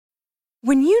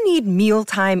When you need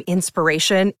mealtime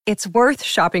inspiration, it's worth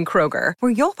shopping Kroger,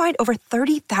 where you'll find over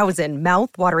 30,000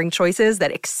 mouth-watering choices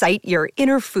that excite your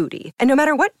inner foodie. And no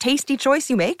matter what tasty choice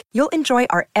you make, you'll enjoy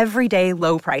our everyday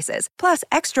low prices, plus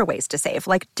extra ways to save,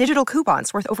 like digital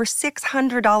coupons worth over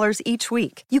 $600 each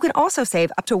week. You can also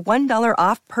save up to $1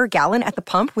 off per gallon at the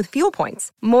pump with fuel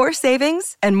points. More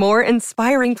savings and more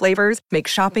inspiring flavors make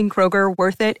shopping Kroger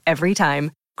worth it every time.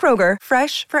 Kroger,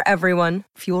 fresh for everyone.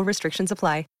 Fuel restrictions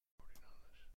apply.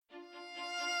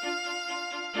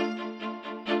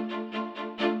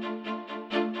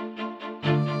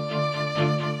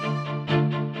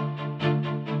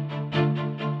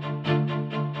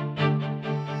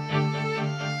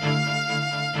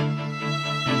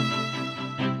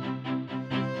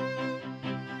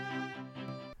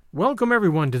 Welcome,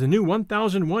 everyone, to the new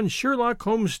 1001 Sherlock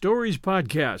Holmes Stories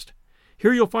podcast.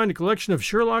 Here you'll find a collection of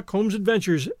Sherlock Holmes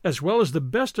adventures, as well as the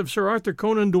best of Sir Arthur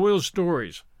Conan Doyle's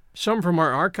stories. Some from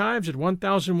our archives at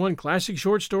 1001 Classic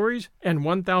Short Stories and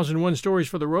 1001 Stories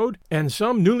for the Road, and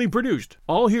some newly produced,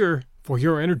 all here for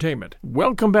your entertainment.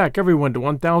 Welcome back, everyone, to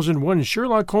 1001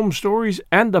 Sherlock Holmes Stories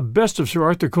and the best of Sir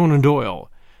Arthur Conan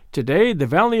Doyle. Today, The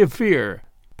Valley of Fear,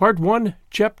 Part 1,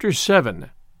 Chapter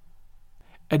 7.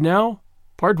 And now,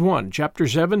 Part 1, Chapter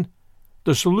 7,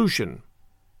 The Solution.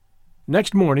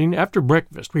 Next morning, after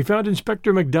breakfast, we found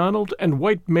Inspector MacDonald and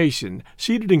White Mason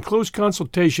seated in close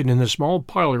consultation in the small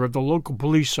parlor of the local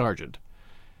police sergeant.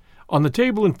 On the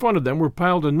table in front of them were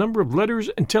piled a number of letters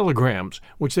and telegrams,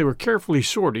 which they were carefully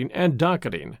sorting and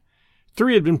docketing.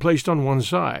 3 had been placed on one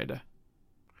side.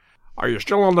 "Are you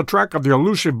still on the track of the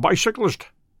elusive bicyclist?"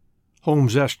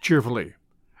 Holmes asked cheerfully.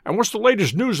 "And what's the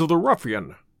latest news of the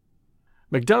ruffian?"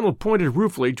 MacDonald pointed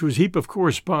ruefully to his heap of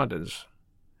correspondence.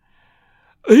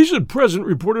 "He's at present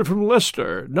reported from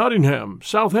Leicester, Nottingham,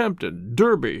 Southampton,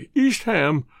 Derby, East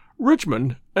Ham,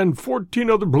 Richmond, and 14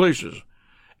 other places.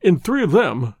 In 3 of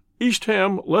them, East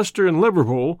Ham, Leicester, and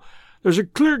Liverpool, there's a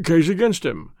clear case against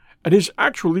him, and he's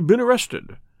actually been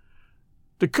arrested.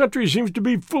 The country seems to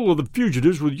be full of the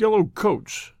fugitives with yellow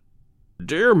coats."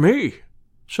 "Dear me,"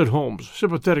 said Holmes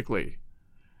sympathetically.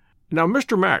 "Now,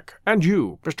 Mr. Mac, and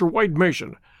you, Mr. White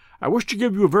Mason, I wish to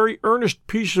give you a very earnest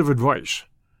piece of advice.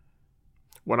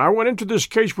 When I went into this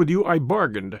case with you, I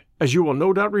bargained, as you will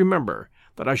no doubt remember,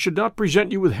 that I should not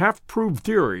present you with half-proved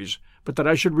theories, but that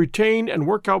I should retain and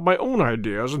work out my own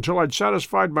ideas until I'd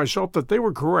satisfied myself that they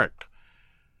were correct.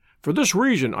 For this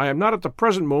reason, I am not at the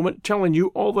present moment telling you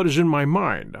all that is in my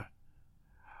mind.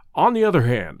 On the other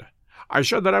hand, I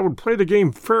said that I would play the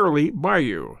game fairly by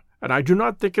you, and I do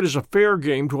not think it is a fair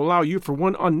game to allow you for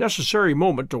one unnecessary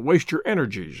moment to waste your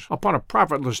energies upon a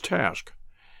profitless task.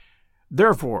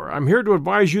 Therefore, I'm here to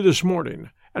advise you this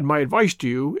morning, and my advice to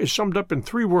you is summed up in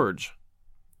 3 words.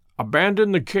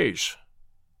 Abandon the case."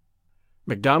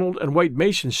 MacDonald and White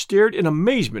Mason stared in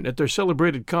amazement at their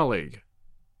celebrated colleague.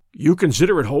 "You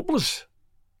consider it hopeless?"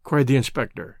 cried the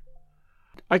inspector.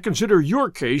 "I consider your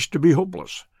case to be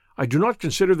hopeless. I do not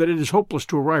consider that it is hopeless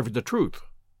to arrive at the truth."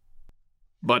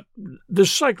 "But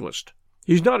this cyclist,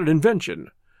 he's not an invention.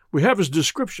 We have his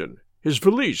description, his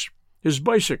valise, his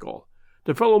bicycle.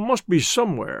 The fellow must be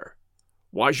somewhere.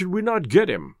 Why should we not get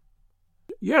him?"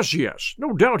 Yes,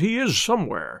 no doubt he is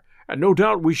somewhere, and no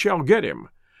doubt we shall get him.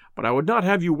 But I would not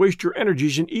have you waste your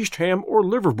energies in East Ham or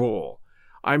Liverpool.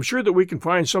 I am sure that we can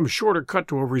find some shorter cut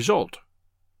to a result."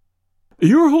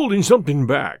 "You're holding something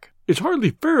back. It's hardly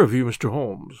fair of you, Mr.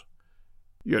 Holmes."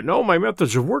 "You know my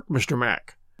methods of work, Mr.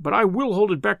 Mac, but I will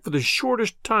hold it back for the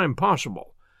shortest time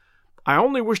possible. I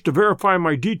only wish to verify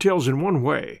my details in one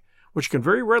way, which can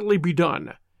very readily be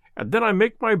done, and then I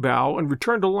make my bow and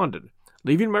return to London,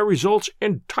 leaving my results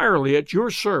entirely at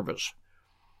your service.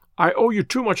 I owe you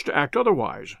too much to act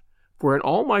otherwise, for in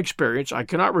all my experience I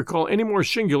cannot recall any more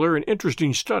singular and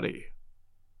interesting study."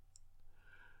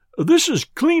 "This is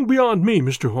clean beyond me,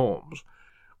 Mr. Holmes.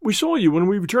 We saw you when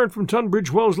we returned from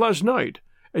Tunbridge Wells last night,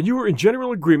 and you were in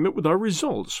general agreement with our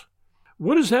results.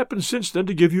 What has happened since then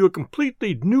to give you a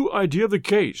completely new idea of the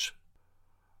case?"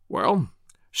 "Well,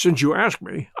 since you ask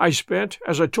me, I spent,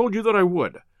 as I told you that I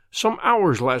would, some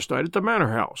hours last night at the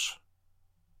Manor House."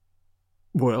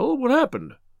 "Well, what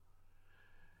happened?"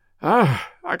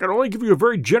 I can only give you a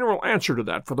very general answer to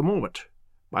that for the moment.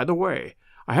 By the way,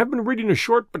 I have been reading a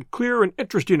short but clear and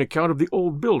interesting account of the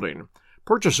old building,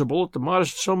 purchasable at the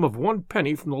modest sum of 1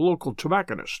 penny from the local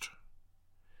tobacconist."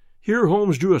 Here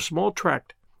Holmes drew a small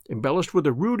tract, embellished with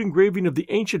a rude engraving of the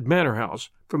ancient manor house,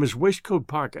 from his waistcoat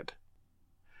pocket.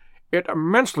 "It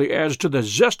immensely adds to the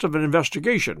zest of an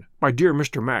investigation, my dear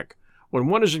Mr. Mac, when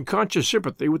one is in conscious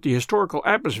sympathy with the historical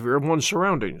atmosphere of one's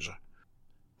surroundings.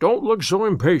 Don't look so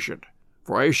impatient.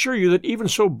 for I assure you that even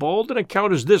so bald an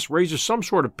account as this raises some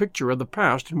sort of picture of the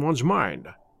past in one's mind.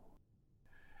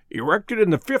 Erected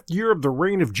in the 5th year of the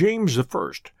reign of James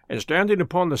I, and standing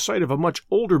upon the site of a much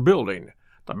older building,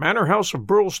 the Manor House of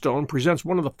Burlstone presents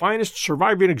one of the finest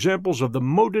surviving examples of the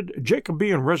moated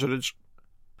Jacobean residence.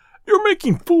 You're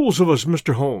making fools of us,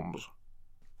 Mr. Holmes.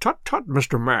 Tut, tut,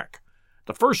 Mr. Mac.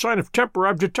 The first sign of temper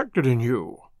I've detected in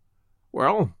you.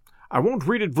 Well, I won't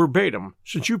read it verbatim,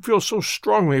 since you feel so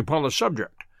strongly upon the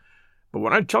subject. But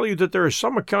when I tell you that there is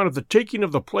some account of the taking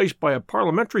of the place by a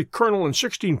parliamentary colonel in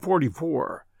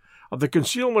 1644, of the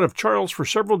concealment of Charles for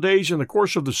several days in the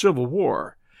course of the Civil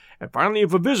War, and finally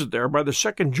of a visit there by the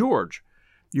second George,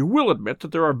 you will admit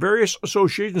that there are various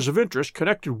associations of interest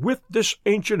connected with this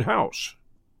ancient house.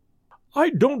 I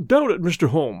don't doubt it, Mr.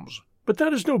 Holmes, but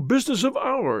that is no business of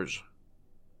ours.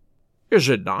 Is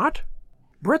it not?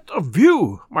 Breadth of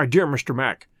view, my dear Mr.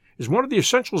 Mac, is one of the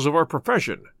essentials of our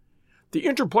profession. The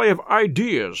interplay of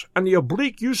ideas and the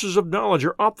oblique uses of knowledge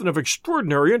are often of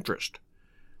extraordinary interest.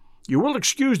 You will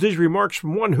excuse these remarks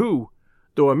from one who,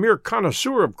 though a mere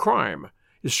connoisseur of crime,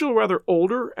 is still rather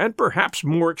older and perhaps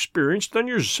more experienced than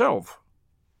yourself.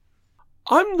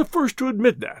 I'm the first to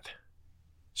admit that,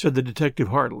 said the detective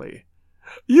heartily.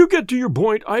 You get to your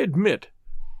point, I admit,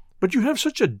 but you have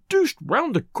such a deuced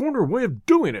round-the-corner way of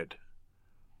doing it.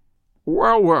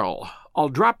 Well, I'll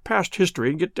drop past history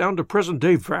and get down to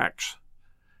present-day facts.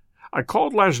 I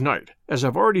called last night, as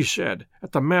I've already said,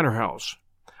 at the Manor House.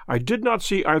 I did not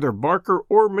see either Barker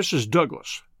or Mrs.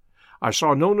 Douglas. I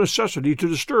saw no necessity to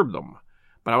disturb them,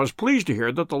 but I was pleased to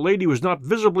hear that the lady was not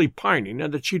visibly pining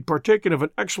and that she'd partaken of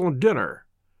an excellent dinner.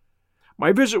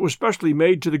 My visit was specially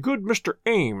made to the good Mr.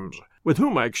 Ames, with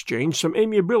whom I exchanged some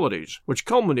amiabilities, which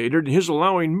culminated in his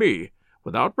allowing me,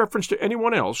 without reference to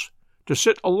anyone else, to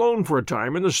sit alone for a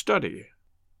time in the study.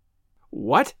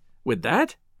 What? With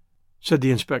that? Said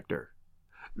the inspector.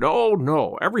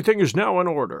 No, everything is now in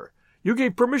order. You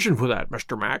gave permission for that,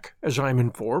 Mr. Mac, as I am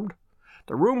informed.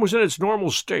 The room was in its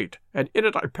normal state, and in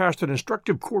it I passed an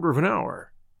instructive quarter of an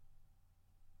hour.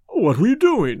 What were you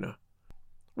doing?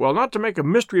 Well, not to make a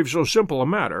mystery of so simple a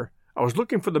matter, I was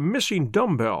looking for the missing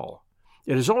dumbbell.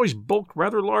 It has always bulked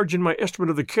rather large in my estimate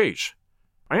of the case.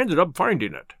 I ended up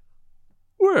finding it.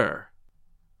 Where?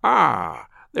 Ah,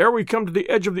 there we come to the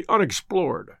edge of the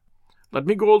unexplored. Let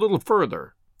me go a little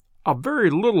further. A very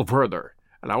little further,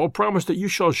 and I will promise that you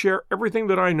shall share everything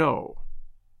that I know.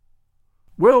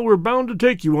 Well, we're bound to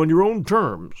take you on your own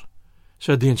terms,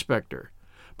 said the inspector.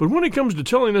 But when it comes to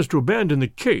telling us to abandon the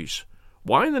case,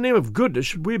 why in the name of goodness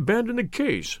should we abandon the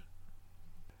case?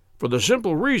 For the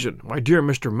simple reason, my dear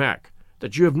Mr. Mac,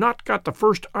 that you have not got the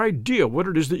first idea what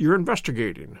it is that you're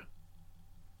investigating.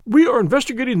 We are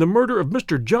investigating the murder of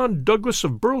Mr. John Douglas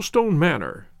of Burlstone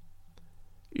Manor.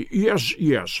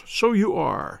 Yes, so you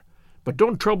are. But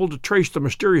don't trouble to trace the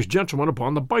mysterious gentleman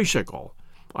upon the bicycle.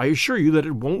 I assure you that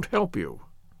it won't help you.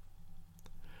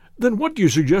 Then what do you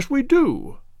suggest we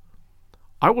do?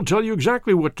 I will tell you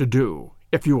exactly what to do,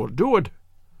 if you will do it.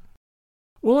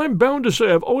 Well, I'm bound to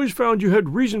say I've always found you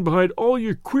had reason behind all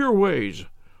your queer ways.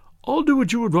 I'll do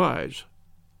what you advise.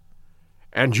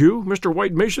 And you, Mr.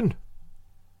 White Mason?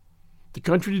 The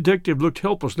country detective looked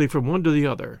helplessly from one to the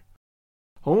other.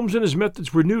 Holmes and his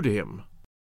methods were new to him.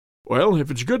 Well, if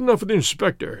it's good enough for the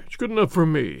inspector, it's good enough for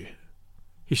me,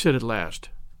 he said at last.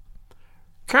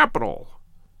 Capital,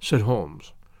 said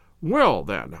Holmes. Well,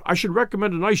 then, I should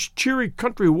recommend a nice cheery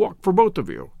country walk for both of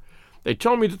you. They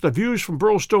tell me that the views from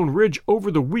Burlstone Ridge over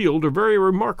the Weald are very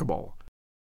remarkable.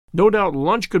 No doubt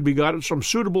lunch could be got at some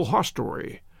suitable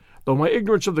hostelry, though my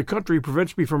ignorance of the country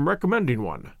prevents me from recommending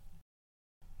one.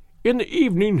 In the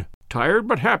evening, tired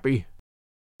but happy.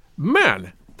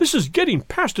 Man, this is getting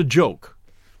past a joke,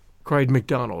 cried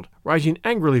MacDonald, rising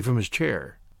angrily from his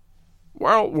chair.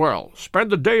 Well, spend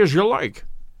the day as you like,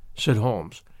 said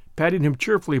Holmes, patting him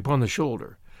cheerfully upon the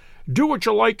shoulder. Do what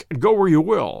you like and go where you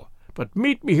will, but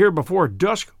meet me here before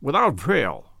dusk without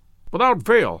fail. Without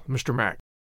fail, Mr. Mac.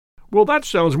 Well, that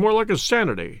sounds more like a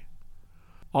sanity.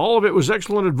 All of it was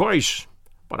excellent advice,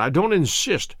 but I don't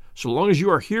insist so long as you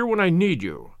are here when I need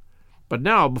you. But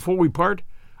now, before we part,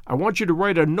 I want you to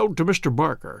write a note to Mr.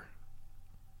 Barker.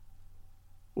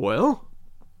 Well,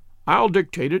 I'll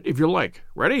dictate it if you like.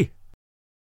 Ready?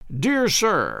 Dear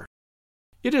Sir,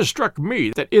 it has struck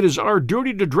me that it is our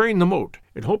duty to drain the moat,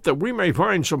 in hope that we may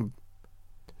find some...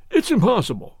 It's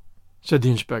impossible, said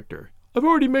the inspector. I've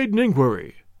already made an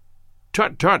inquiry.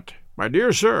 Tut, my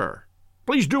dear sir.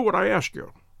 Please do what I ask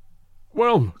you.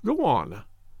 Well, go on.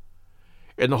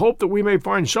 In the hope that we may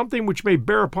find something which may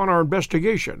bear upon our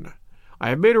investigation, I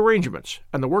have made arrangements,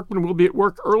 and the workmen will be at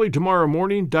work early tomorrow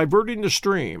morning diverting the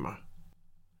stream.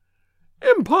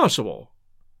 Impossible.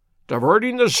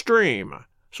 Diverting the stream,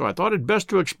 so I thought it best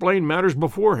to explain matters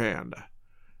beforehand.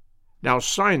 Now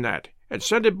sign that, and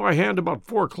send it by hand about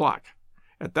 4 o'clock.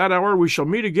 At that hour we shall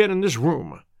meet again in this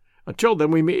room. Until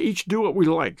then we may each do what we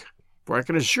like, for I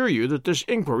can assure you that this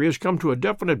inquiry has come to a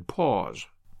definite pause.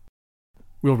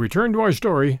 We'll return to our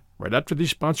story right after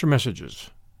these sponsor messages.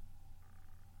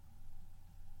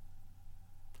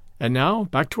 And now,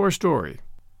 back to our story.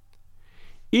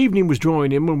 Evening was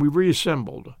drawing in when we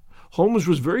reassembled. Holmes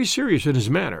was very serious in his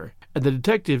manner, and the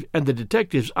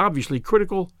detectives obviously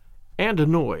critical and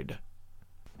annoyed.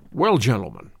 "Well,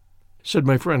 gentlemen," said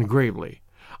my friend gravely,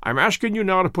 "I'm asking you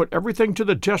now to put everything to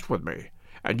the test with me,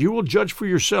 and you will judge for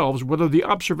yourselves whether the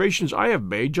observations I have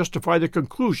made justify the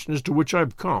conclusions to which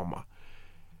I've come.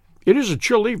 It is a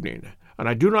chill evening, and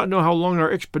I do not know how long our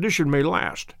expedition may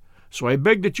last, so I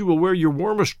beg that you will wear your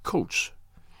warmest coats.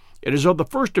 It is of the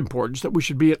first importance that we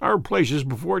should be at our places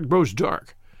before it grows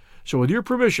dark, so with your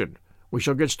permission we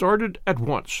shall get started at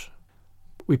once."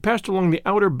 We passed along the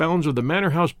outer bounds of the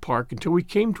Manor House Park until we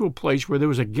came to a place where there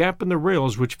was a gap in the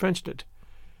rails which fenced it.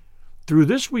 Through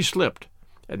this we slipped,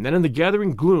 and then in the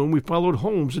gathering gloom we followed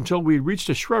Holmes until we had reached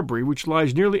a shrubbery which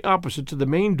lies nearly opposite to the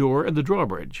main door and the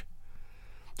drawbridge.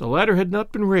 The latter had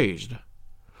not been raised.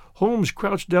 Holmes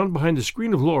crouched down behind the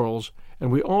screen of laurels,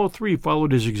 and we all three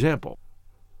followed his example.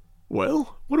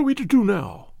 "Well, what are we to do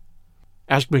now?"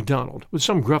 asked MacDonald, with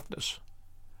some gruffness.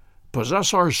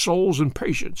 "Possess our souls in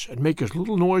patience, and make as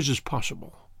little noise as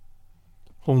possible,"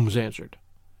 Holmes answered.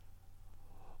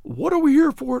 "What are we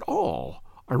here for at all?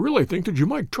 I really think that you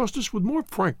might trust us with more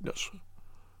frankness."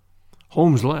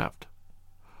 Holmes laughed.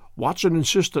 "Watson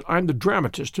insists that I'm the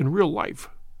dramatist in real life,"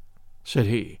 said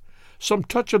he. "Some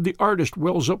touch of the artist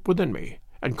wells up within me,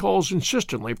 and calls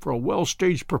insistently for a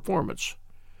well-staged performance.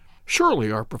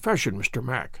 Surely our profession, Mr.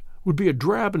 Mac, would be a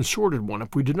drab and sordid one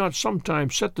if we did not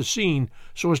sometimes set the scene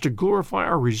so as to glorify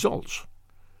our results.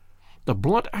 The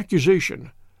blunt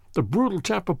accusation, the brutal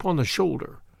tap upon the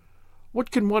shoulder, what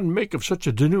can one make of such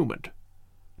a denouement?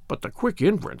 But the quick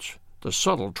inference, the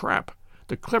subtle trap,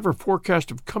 the clever forecast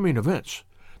of coming events,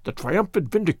 the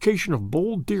triumphant vindication of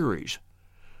bold theories,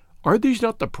 are these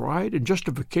not the pride and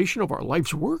justification of our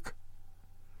life's work?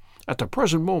 At the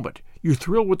present moment you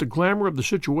thrill with the glamour of the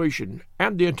situation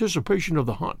and the anticipation of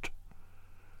the hunt.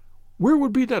 Where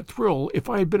would be that thrill if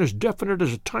I had been as definite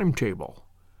as a timetable?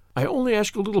 I only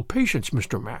ask a little patience,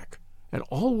 Mr. Mac, and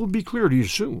all will be clear to you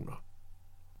soon."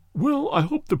 "Well, I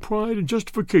hope the pride and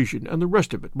justification and the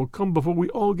rest of it will come before we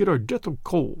all get our death of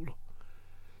cold,"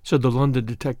 said the London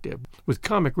detective, with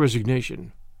comic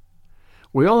resignation.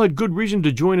 We all had good reason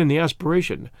to join in the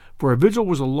aspiration, for our vigil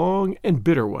was a long and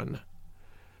bitter one.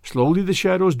 Slowly the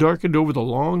shadows darkened over the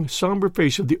long, sombre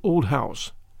face of the old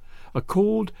house. A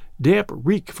cold, damp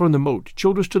reek from the moat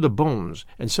chilled us to the bones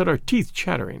and set our teeth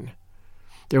chattering.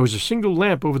 There was a single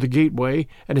lamp over the gateway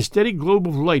and a steady globe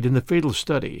of light in the fatal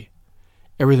study.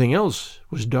 Everything else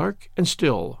was dark and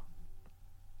still.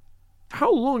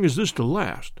 "How long is this to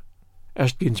last?"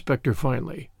 asked the inspector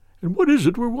finally. "And what is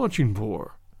it we're watching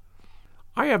for?"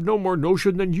 "I have no more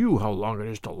notion than you how long it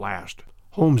is to last,"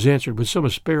 Holmes answered with some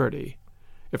asperity.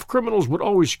 "If criminals would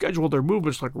always schedule their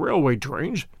movements like railway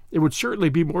trains, it would certainly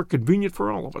be more convenient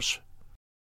for all of us.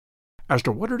 As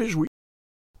to what it is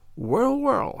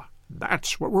well,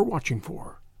 that's what we're watching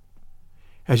for."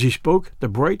 As he spoke, the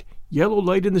bright, yellow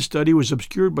light in the study was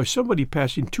obscured by somebody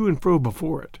passing to and fro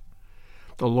before it.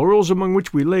 The laurels among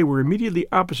which we lay were immediately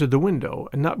opposite the window,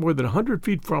 and not more than 100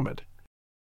 feet from it.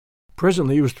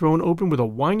 Presently it was thrown open with a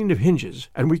whining of hinges,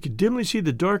 and we could dimly see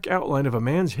the dark outline of a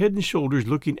man's head and shoulders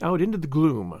looking out into the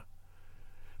gloom.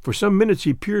 For some minutes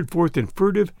he peered forth in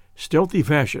furtive, stealthy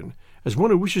fashion, as one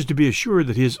who wishes to be assured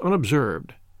that he is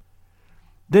unobserved.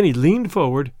 Then he leaned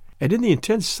forward, and in the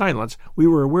intense silence we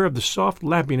were aware of the soft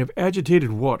lapping of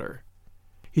agitated water.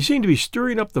 He seemed to be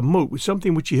stirring up the moat with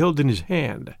something which he held in his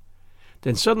hand.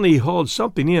 Then suddenly he hauled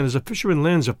something in as a fisherman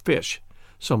lands a fish,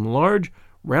 some large,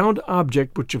 round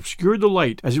object which obscured the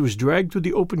light as it was dragged through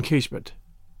the open casement.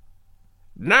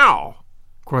 "Now!"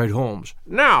 cried Holmes.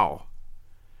 "Now!"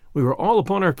 We were all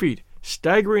upon our feet,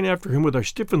 staggering after him with our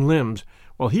stiffened limbs,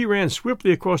 while he ran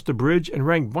swiftly across the bridge and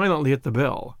rang violently at the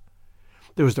bell.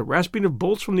 There was the rasping of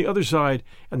bolts from the other side,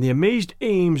 and the amazed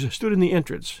Ames stood in the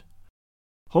entrance.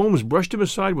 Holmes brushed him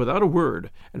aside without a word,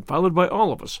 and, followed by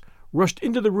all of us, rushed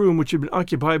into the room which had been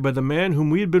occupied by the man whom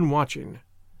we had been watching.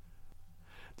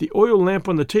 The oil lamp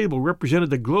on the table represented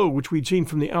the glow which we had seen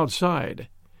from the outside.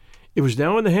 It was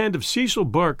now in the hand of Cecil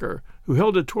Barker, who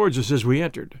held it towards us as we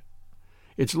entered.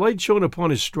 Its light shone upon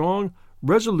his strong,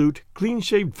 resolute,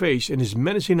 clean-shaved face and his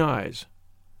menacing eyes.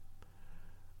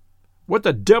 "What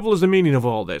the devil is the meaning of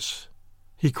all this?"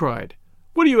 he cried.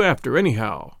 "What are you after,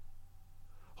 anyhow?"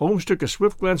 Holmes took a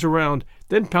swift glance around,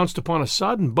 then pounced upon a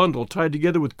sodden bundle tied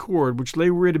together with cord which lay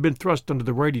where it had been thrust under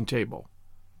the writing table.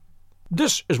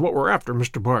 "This is what we're after,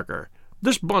 Mr. Barker.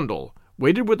 This bundle,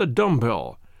 weighted with a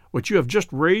dumbbell, which you have just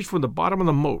raised from the bottom of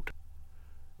the moat."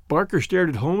 Barker stared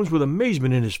at Holmes with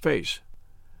amazement in his face.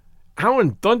 "How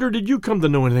in thunder did you come to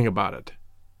know anything about it?"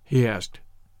 he asked.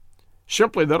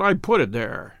 "Simply that I put it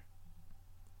there."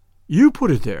 "You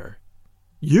put it there?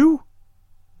 You?"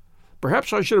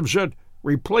 "Perhaps I should have said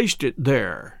replaced it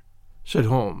there," said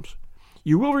Holmes.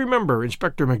 "You will remember,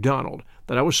 Inspector MacDonald,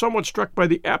 that I was somewhat struck by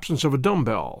the absence of a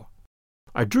dumbbell.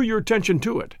 I drew your attention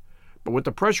to it, but with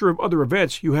the pressure of other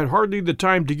events you had hardly the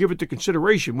time to give it the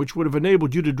consideration which would have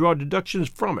enabled you to draw deductions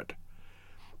from it.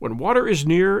 When water is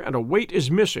near and a weight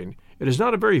is missing, it is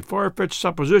not a very far-fetched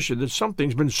supposition that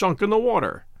something's been sunk in the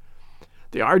water.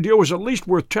 The idea was at least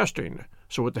worth testing,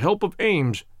 so with the help of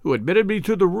Ames, who admitted me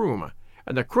to the room,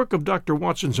 and the crook of Dr.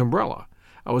 Watson's umbrella,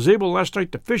 I was able last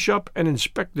night to fish up and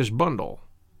inspect this bundle.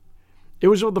 It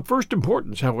was of the first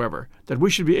importance, however, that we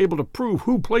should be able to prove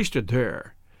who placed it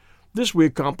there. This we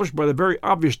accomplished by the very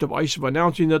obvious device of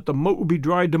announcing that the moat would be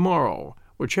dried tomorrow,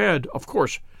 which had, of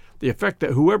course, the effect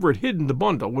that whoever had hidden the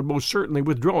bundle would most certainly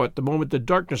withdraw it the moment the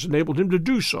darkness enabled him to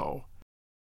do so.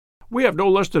 We have no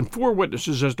less than 4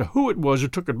 witnesses as to who it was who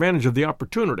took advantage of the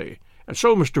opportunity, and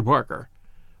so, Mr. Barker,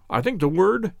 I think the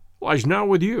word lies now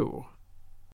with you."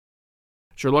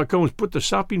 Sherlock Holmes put the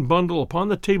sopping bundle upon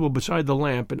the table beside the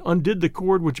lamp and undid the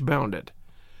cord which bound it.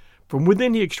 From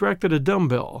within he extracted a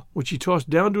dumbbell, which he tossed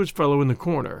down to its fellow in the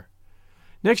corner.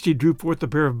 Next he drew forth a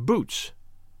pair of boots.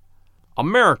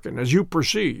 "American, as you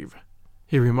perceive,"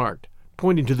 he remarked,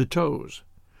 pointing to the toes.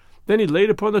 Then he laid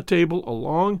upon the table a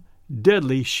long,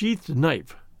 deadly, sheathed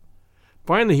knife.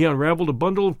 Finally he unravelled a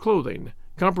bundle of clothing,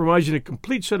 comprising a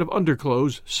complete set of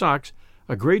underclothes, socks,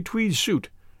 a grey tweed suit,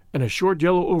 and a short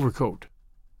yellow overcoat.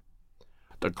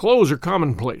 "The clothes are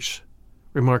commonplace,"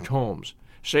 remarked Holmes,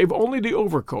 "save only the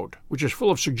overcoat, which is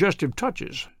full of suggestive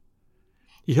touches."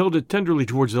 He held it tenderly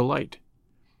towards the light.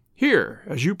 "Here,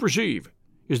 as you perceive,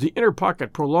 is the inner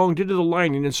pocket prolonged into the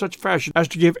lining in such fashion as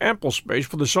to give ample space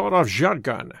for the sawed-off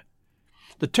shotgun.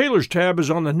 The tailor's tab is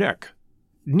on the neck.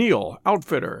 Neal,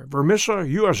 Outfitter, Vermissa,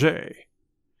 USA.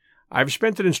 I have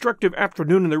spent an instructive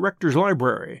afternoon in the rector's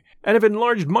library, and have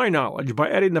enlarged my knowledge by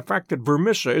adding the fact that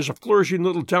Vermissa is a flourishing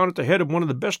little town at the head of one of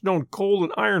the best-known coal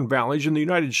and iron valleys in the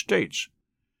United States.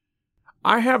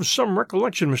 I have some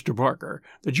recollection, Mr. Barker,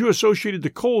 that you associated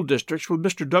the coal districts with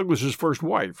Mr. Douglas's first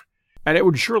wife, and it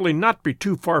would surely not be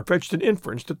too far-fetched an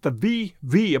inference that the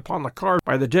V.V. upon the card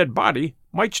by the dead body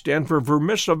might stand for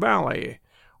Vermissa Valley,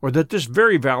 or that this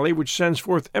very valley which sends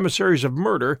forth emissaries of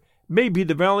murder may be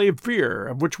the Valley of Fear,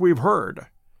 of which we have heard.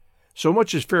 So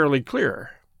much is fairly clear.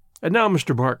 And now,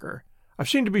 Mr. Barker, I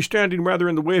seem to be standing rather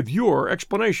in the way of your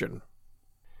explanation."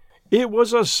 It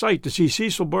was a sight to see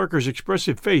Cecil Barker's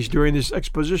expressive face during this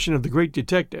exposition of the great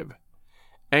detective.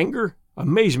 Anger,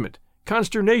 amazement,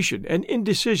 consternation, and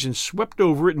indecision swept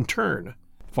over it in turn.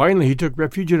 Finally he took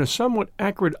refuge in a somewhat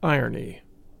acrid irony.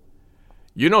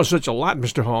 "You know such a lot,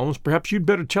 Mr. Holmes, perhaps you'd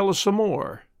better tell us some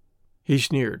more," he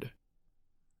sneered.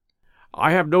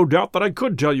 "I have no doubt that I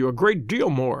could tell you a great deal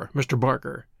more, Mr.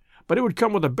 Barker, but it would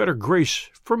come with a better grace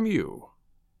from you."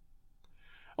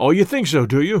 "Oh, you think so,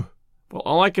 do you? Well,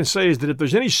 all I can say is that if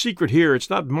there's any secret here, it's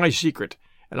not my secret,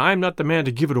 and I am not the man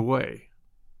to give it away."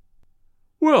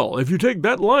 "Well, if you take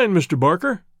that line, Mr.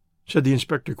 Barker," said the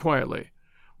inspector quietly,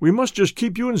 "we must just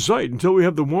keep you in sight until we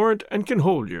have the warrant and can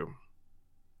hold you."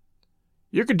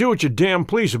 "You can do what you damn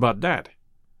please about that,"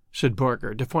 said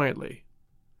Barker defiantly.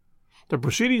 The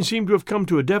proceedings seemed to have come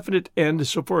to a definite end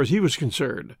so far as he was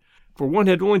concerned, for one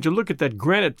had only to look at that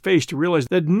granite face to realize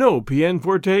that no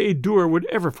pianoforte doer would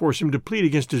ever force him to plead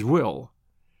against his will.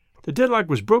 The deadlock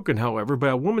was broken, however, by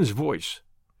a woman's voice.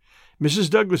 Mrs.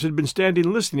 Douglas had been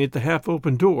standing listening at the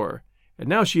half-open door, and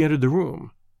now she entered the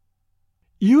room.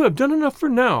 "You have done enough for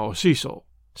now, Cecil,"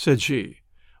 said she.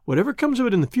 "Whatever comes of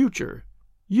it in the future,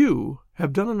 you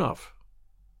have done enough."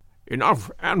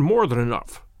 "Enough, and more than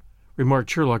enough," remarked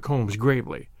Sherlock Holmes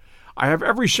gravely. "I have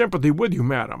every sympathy with you,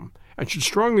 madam, and should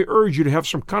strongly urge you to have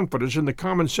some confidence in the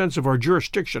common sense of our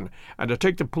jurisdiction, and to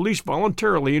take the police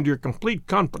voluntarily into your complete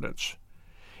confidence.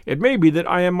 It may be that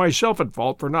I am myself at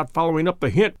fault for not following up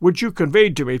the hint which you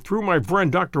conveyed to me through my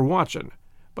friend Dr. Watson,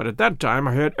 but at that time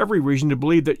I had every reason to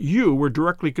believe that you were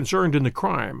directly concerned in the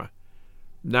crime.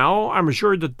 Now I am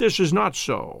assured that this is not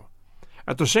so.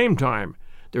 At the same time,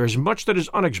 there is much that is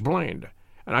unexplained,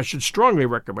 and I should strongly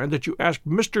recommend that you ask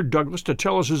Mr. Douglas to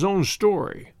tell us his own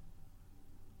story."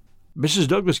 Mrs.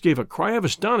 Douglas gave a cry of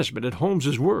astonishment at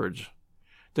Holmes's words.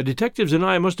 The detectives and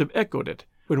I must have echoed it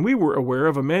when we were aware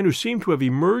of a man who seemed to have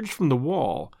emerged from the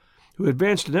wall, who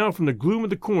advanced now from the gloom of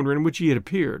the corner in which he had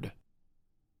appeared.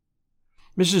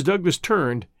 Mrs. Douglas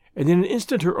turned, and in an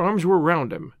instant her arms were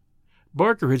round him.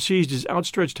 Barker had seized his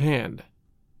outstretched hand.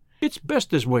 "It's best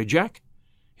this way, Jack,"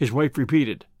 his wife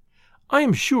repeated. "I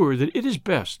am sure that it is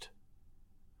best."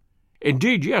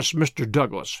 "Indeed, yes, Mr.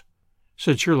 Douglas,"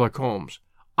 said Sherlock Holmes.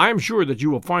 "I am sure that you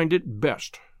will find it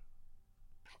best."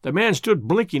 The man stood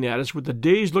blinking at us with the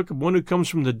dazed look of one who comes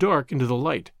from the dark into the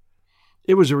light.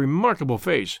 It was a remarkable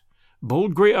face,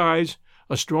 bold gray eyes,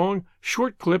 a strong,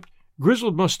 short-clipped,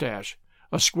 grizzled mustache,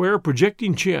 a square,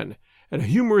 projecting chin, and a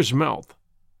humorous mouth.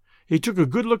 He took a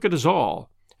good look at us all,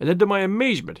 and then to my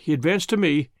amazement he advanced to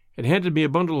me and handed me a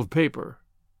bundle of paper.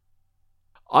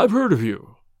 "I've heard of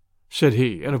you," said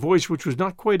he, in a voice which was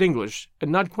not quite English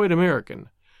and not quite American,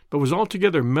 but was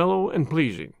altogether mellow and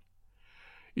pleasing.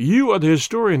 "You are the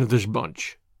historian of this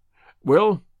bunch.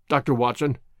 Well, Dr.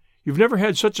 Watson, you've never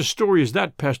had such a story as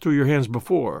that pass through your hands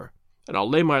before, and I'll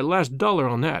lay my last dollar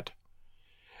on that.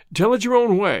 Tell it your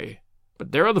own way,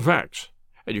 but there are the facts,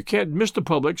 and you can't miss the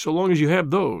public so long as you have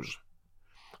those.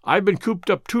 I've been cooped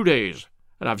up 2 days,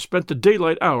 and I've spent the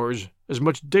daylight hours, as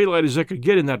much daylight as I could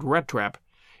get in that rat trap,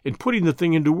 in putting the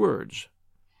thing into words.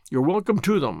 You're welcome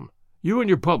to them, you and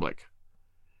your public.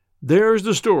 There's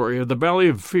the story of the Valley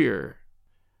of Fear."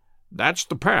 "That's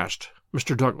the past,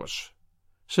 Mr. Douglas,"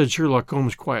 said Sherlock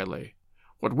Holmes quietly.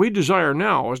 "What we desire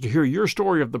now is to hear your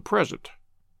story of the present."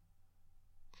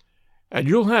 "And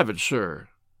you'll have it, sir,"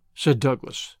 said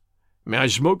Douglas. "May I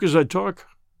smoke as I talk?"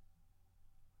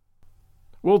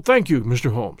 "Well, thank you,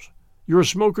 Mr. Holmes. You're a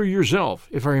smoker yourself,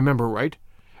 if I remember right,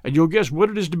 and you'll guess what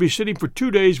it is to be sitting for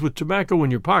 2 days with tobacco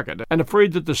in your pocket and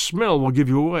afraid that the smell will give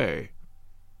you away."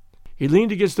 He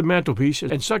leaned against the mantelpiece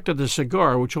and sucked at the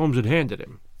cigar which Holmes had handed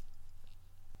him.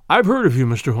 "I've heard of you,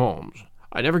 Mr. Holmes.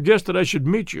 I never guessed that I should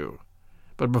meet you.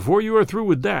 But before you are through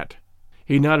with that,"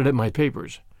 he nodded at my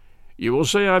papers, "you will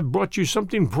say I've brought you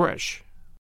something fresh."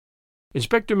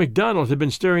 Inspector MacDonald had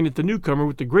been staring at the newcomer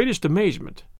with the greatest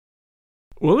amazement.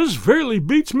 "Well, this fairly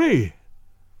beats me,"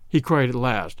 he cried at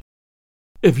last.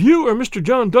 "If you are Mr.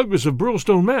 John Douglas of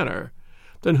Burlstone Manor,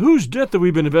 then whose death have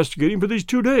we been investigating for these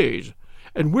 2 days,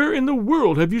 and where in the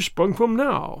world have you sprung from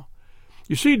now?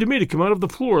 You seem to me to come out of the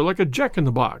floor like a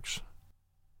jack-in-the-box."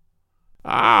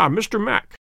 "Ah, Mr.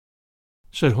 Mac,"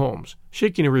 said Holmes,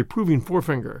 shaking a reproving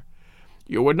forefinger,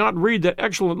 "you would not read that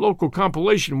excellent local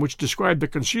compilation which described the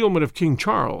concealment of King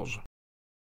Charles.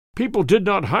 People did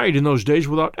not hide in those days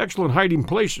without excellent hiding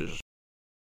places,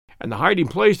 and the hiding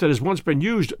place that has once been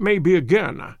used may be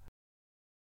again.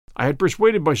 I had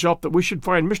persuaded myself that we should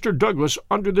find Mr. Douglas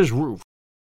under this roof."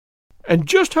 "And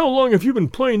just how long have you been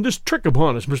playing this trick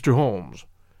upon us, Mr. Holmes?"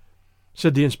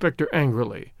 said the inspector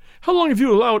angrily. "How long have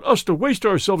you allowed us to waste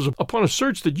ourselves upon a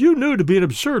search that you knew to be an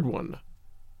absurd one?"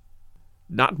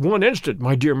 "Not 1 instant,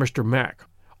 my dear Mr. Mac.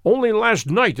 Only last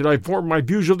night did I form my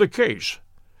views of the case.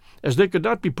 As they could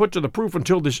not be put to the proof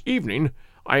until this evening,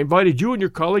 I invited you and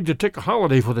your colleague to take a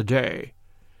holiday for the day.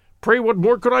 Pray, what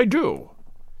more could I do?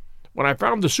 When I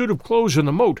found the suit of clothes in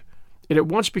the moat, it at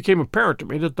once became apparent to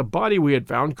me that the body we had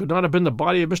found could not have been the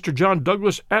body of Mr. John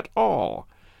Douglas at all,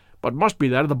 but must be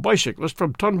that of the bicyclist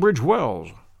from Tunbridge Wells.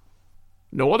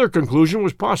 No other conclusion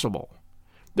was possible.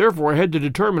 Therefore I had to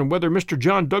determine whether Mr.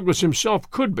 John Douglas himself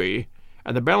could be,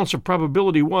 and the balance of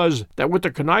probability was that with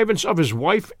the connivance of his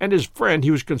wife and his friend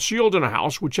he was concealed in a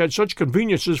house which had such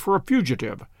conveniences for a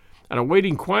fugitive, and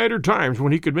awaiting quieter times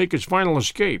when he could make his final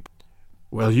escape."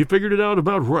 "Well, you figured it out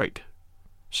about right,"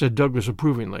 said Douglas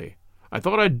approvingly. "I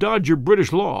thought I'd dodge your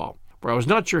British law, for I was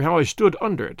not sure how I stood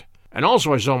under it, and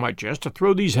also I saw my chance to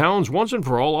throw these hounds once and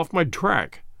for all off my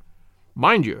track.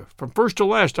 Mind you, from first to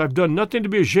last I've done nothing to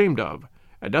be ashamed of,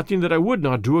 and nothing that I would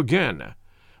not do again.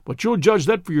 But you'll judge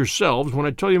that for yourselves when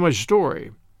I tell you my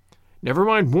story. Never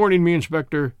mind warning me,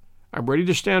 Inspector. I'm ready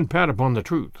to stand pat upon the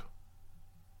truth.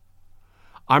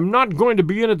 I'm not going to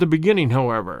begin at the beginning,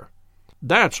 however.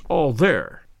 That's all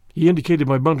there." He indicated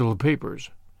my bundle of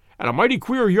papers. "And a mighty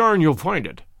queer yarn you'll find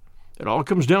it. It all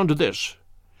comes down to this,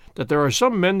 that there are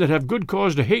some men that have good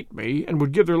cause to hate me and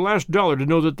would give their last dollar to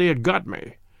know that they had got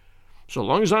me. So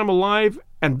long as I'm alive,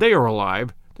 and they are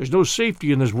alive, there's no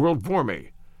safety in this world for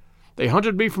me. They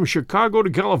hunted me from Chicago to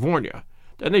California.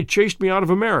 Then they chased me out of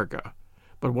America.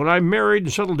 But when I married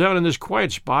and settled down in this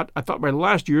quiet spot, I thought my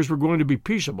last years were going to be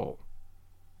peaceable.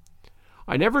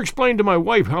 I never explained to my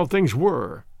wife how things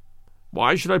were.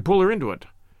 Why should I pull her into it?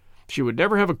 She would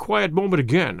never have a quiet moment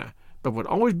again, but would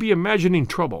always be imagining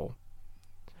trouble.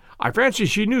 I fancy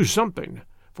she knew something,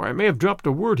 for I may have dropped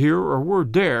a word here or a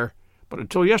word there, but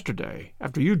until yesterday,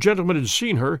 after you gentlemen had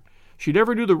seen her, she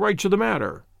never knew the rights of the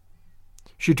matter.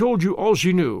 She told you all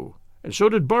she knew, and so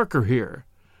did Barker here,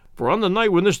 for on the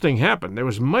night when this thing happened there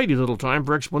was mighty little time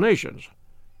for explanations.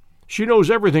 She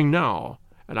knows everything now,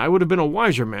 and I would have been a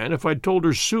wiser man if I'd told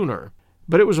her sooner,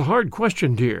 but it was a hard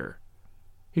question, dear."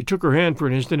 He took her hand for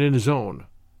an instant in his own.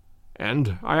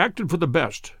 "And I acted for the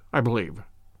best, I believe.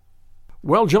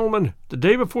 Well, gentlemen, the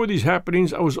day before these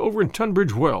happenings I was over in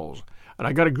Tunbridge Wells, and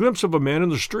I got a glimpse of a man in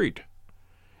the street.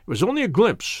 It was only a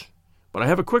glimpse, but I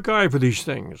have a quick eye for these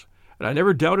things, and I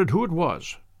never doubted who it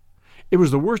was. It was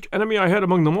the worst enemy I had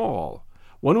among them all,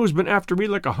 one who has been after me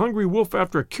like a hungry wolf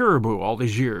after a caribou all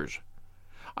these years.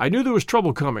 I knew there was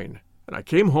trouble coming, and I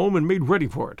came home and made ready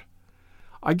for it.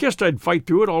 I guessed I'd fight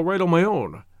through it all right on my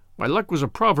own. My luck was a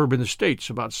proverb in the States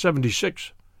about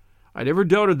 76. I never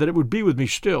doubted that it would be with me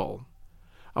still.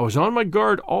 I was on my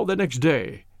guard all the next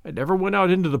day, and never went out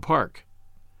into the park.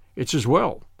 It's as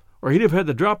well, or he'd have had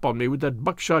the drop on me with that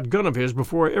buckshot gun of his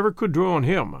before I ever could draw on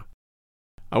him.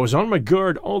 I was on my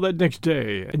guard all that next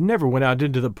day, and never went out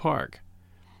into the park.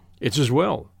 It's as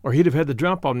well, or he'd have had the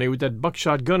drop on me with that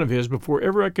buckshot gun of his before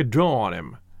ever I could draw on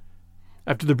him.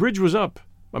 After the bridge was up,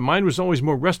 my mind was always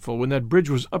more restful when that bridge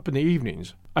was up in the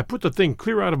evenings. I put the thing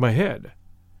clear out of my head.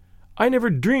 I never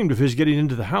dreamed of his getting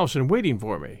into the house and waiting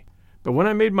for me. But when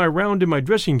I made my round in my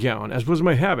dressing gown, as was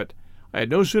my habit, I had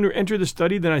no sooner entered the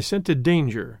study than I scented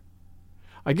danger.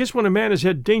 I guess when a man has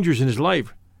had dangers in his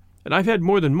life, and I've had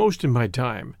more than most in my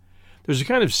time, there's a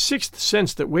kind of sixth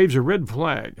sense that waves a red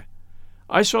flag.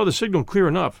 I saw the signal clear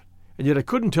enough, and yet I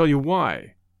couldn't tell you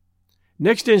why.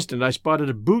 Next instant I spotted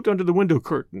a boot under the window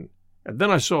curtain, and then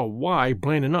I saw why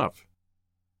plain enough.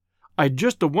 I'd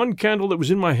just the one candle that was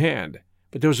in my hand,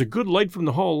 but there was a good light from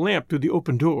the hall lamp through the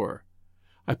open door.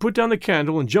 I put down the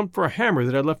candle and jumped for a hammer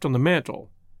that I left on the mantel.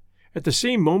 At the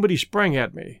same moment he sprang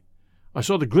at me. I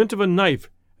saw the glint of a knife,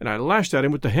 and I lashed at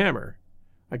him with the hammer.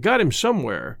 I got him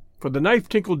somewhere, for the knife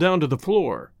tinkled down to the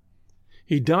floor.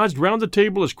 He dodged round the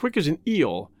table as quick as an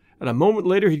eel, and a moment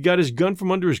later he'd got his gun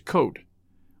from under his coat.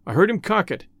 I heard him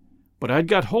cock it, but I'd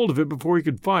got hold of it before he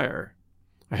could fire.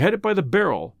 I had it by the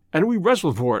barrel, and we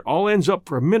wrestled for it all ends up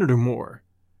for a minute or more.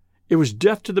 It was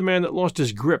death to the man that lost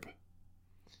his grip.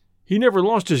 He never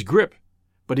lost his grip,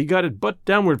 but he got it butt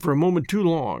downward for a moment too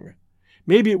long.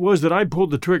 Maybe it was that I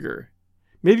pulled the trigger.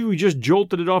 Maybe we just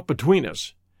jolted it off between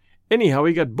us. Anyhow,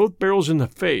 he got both barrels in the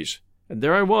face, and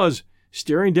there I was,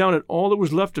 staring down at all that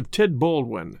was left of Ted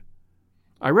Baldwin.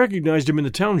 I recognized him in the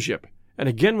township, and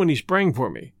again when he sprang for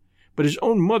me, but his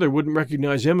own mother wouldn't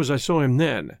recognize him as I saw him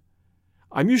then.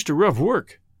 I'm used to rough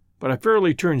work, but I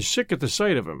fairly turned sick at the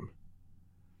sight of him.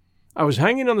 I was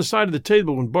hanging on the side of the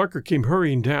table when Barker came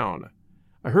hurrying down.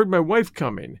 I heard my wife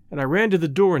coming, and I ran to the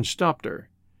door and stopped her.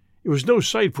 It was no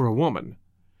sight for a woman.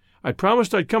 I'd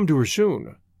promised I'd come to her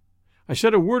soon. I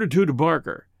said a word or two to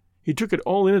Barker. He took it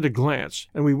all in at a glance,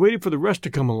 and we waited for the rest to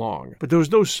come along, but there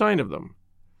was no sign of them.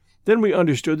 Then we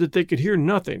understood that they could hear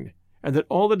nothing, and that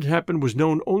all that had happened was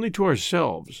known only to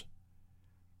ourselves.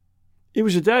 It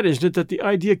was at that instant that the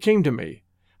idea came to me.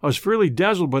 I was fairly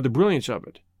dazzled by the brilliance of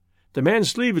it. The man's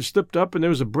sleeve had slipped up, and there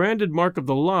was a branded mark of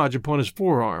the lodge upon his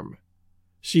forearm.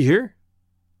 See here?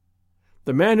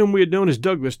 The man whom we had known as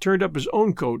Douglas turned up his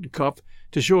own coat and cuff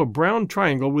to show a brown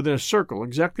triangle within a circle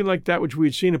exactly like that which we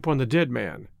had seen upon the dead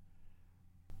man.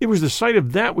 It was the sight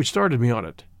of that which started me on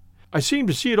it. I seemed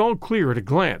to see it all clear at a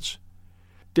glance.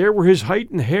 There were his height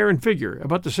and hair and figure,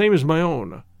 about the same as my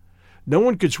own. No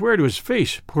one could swear to his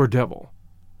face, poor devil.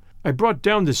 I brought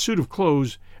down this suit of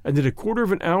clothes, and in a quarter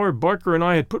of an hour Barker and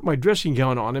I had put my dressing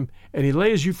gown on him, and he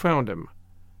lay as you found him.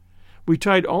 We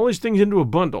tied all his things into a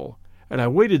bundle, and I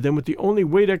weighted them with the only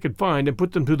weight I could find and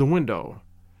put them through the window.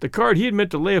 The card he had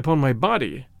meant to lay upon my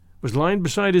body was lying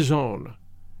beside his own.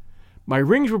 My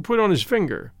rings were put on his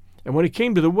finger, and when it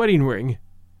came to the wedding ring,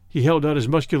 he held out his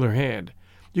muscular hand.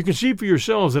 You can see for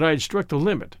yourselves that I had struck the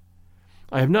limit.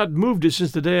 I have not moved it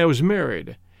since the day I was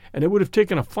married, and it would have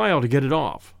taken a file to get it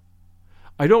off.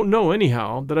 I don't know,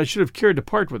 anyhow, that I should have cared to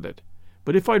part with it,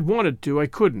 but if I'd wanted to, I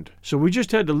couldn't, so we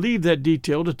just had to leave that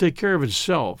detail to take care of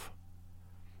itself.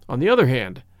 On the other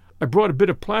hand, I brought a bit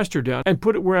of plaster down and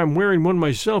put it where I'm wearing one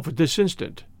myself at this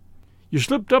instant. You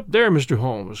slipped up there, Mr.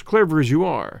 Holmes, clever as you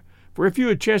are, for if you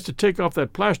had chanced to take off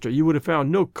that plaster, you would have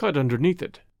found no cut underneath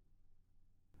it.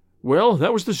 Well,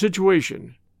 that was the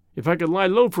situation. If I could lie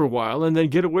low for a while and then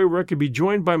get away where I could be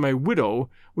joined by my widow,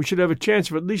 we should have a chance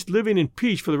of at least living in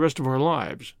peace for the rest of our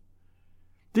lives.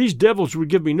 These devils would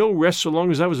give me no rest so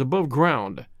long as I was above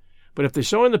ground, but if they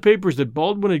saw in the papers that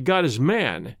Baldwin had got his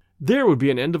man, there would be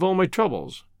an end of all my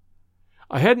troubles.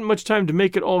 I hadn't much time to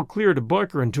make it all clear to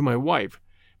Barker and to my wife,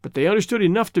 but they understood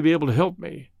enough to be able to help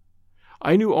me.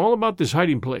 I knew all about this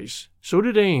hiding place, so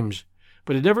did Ames,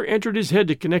 but it never entered his head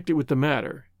to connect it with the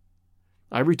matter.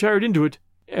 I retired into it,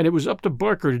 and it was up to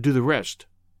Barker to do the rest.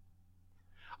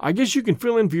 I guess you can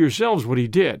fill in for yourselves what he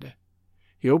did.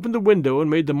 He opened the window and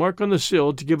made the mark on the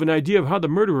sill to give an idea of how the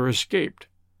murderer escaped.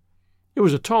 It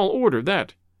was a tall order,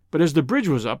 that, but as the bridge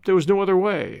was up, there was no other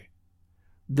way.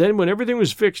 Then, when everything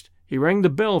was fixed, he rang the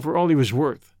bell for all he was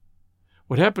worth.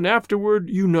 What happened afterward,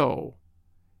 you know.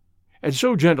 And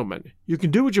so, gentlemen, you can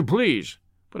do what you please,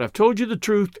 but I've told you the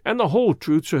truth and the whole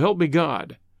truth, so help me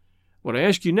God. What I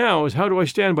ask you now is, how do I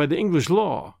stand by the English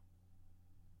law?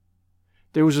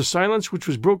 There was a silence which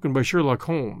was broken by Sherlock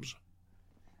Holmes.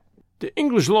 The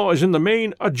English law is in the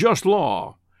main a just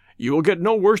law. You will get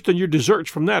no worse than your deserts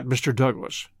from that, Mr.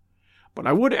 Douglas. But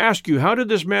I would ask you, how did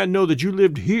this man know that you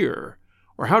lived here,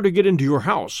 or how to get into your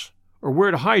house, or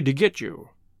where to hide to get you?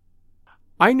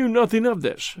 I knew nothing of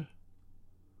this.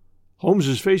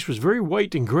 Holmes's face was very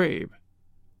white and grave.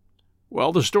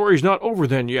 Well, the story's not over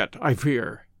then yet, I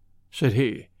fear, said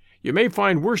he. You may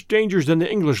find worse dangers than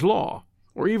the English law,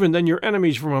 or even than your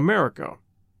enemies from America.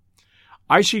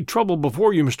 I see trouble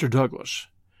before you, Mr. Douglas.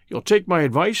 You'll take my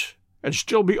advice and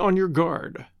still be on your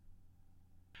guard.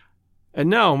 And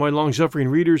now, my long-suffering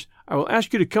readers, I will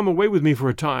ask you to come away with me for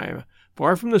a time,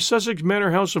 far from the Sussex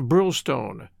manor house of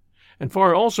Burlstone, and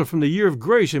far also from the year of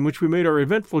grace in which we made our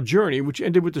eventful journey, which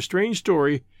ended with the strange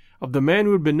story of the man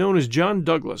who had been known as John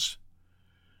Douglas.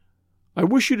 I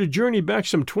wish you to journey back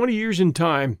some 20 years in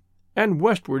time, and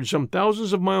westward some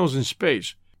thousands of miles in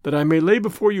space, that I may lay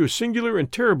before you a singular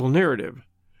and terrible narrative,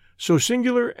 so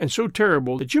singular and so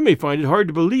terrible that you may find it hard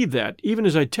to believe that, even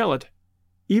as I tell it,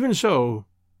 even so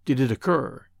did it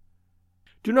occur.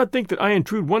 Do not think that I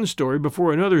intrude one story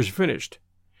before another is finished.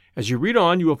 As you read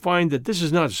on, you will find that this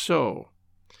is not so.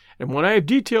 And when I have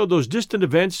detailed those distant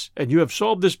events, and you have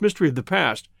solved this mystery of the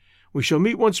past, we shall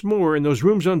meet once more in those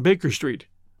rooms on Baker Street,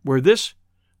 where this,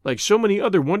 like so many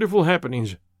other wonderful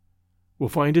happenings, will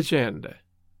find its end.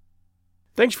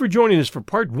 Thanks for joining us for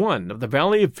Part 1 of The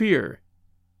Valley of Fear.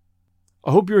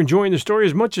 I hope you're enjoying the story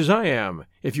as much as I am.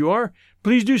 If you are,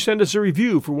 please do send us a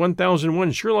review for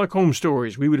 1001 Sherlock Holmes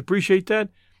stories. We would appreciate that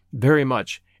very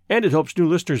much, and it helps new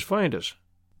listeners find us.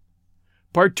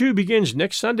 Part 2 begins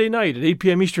next Sunday night at 8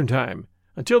 p.m. Eastern Time.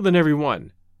 Until then,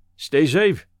 everyone, stay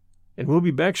safe, and we'll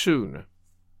be back soon.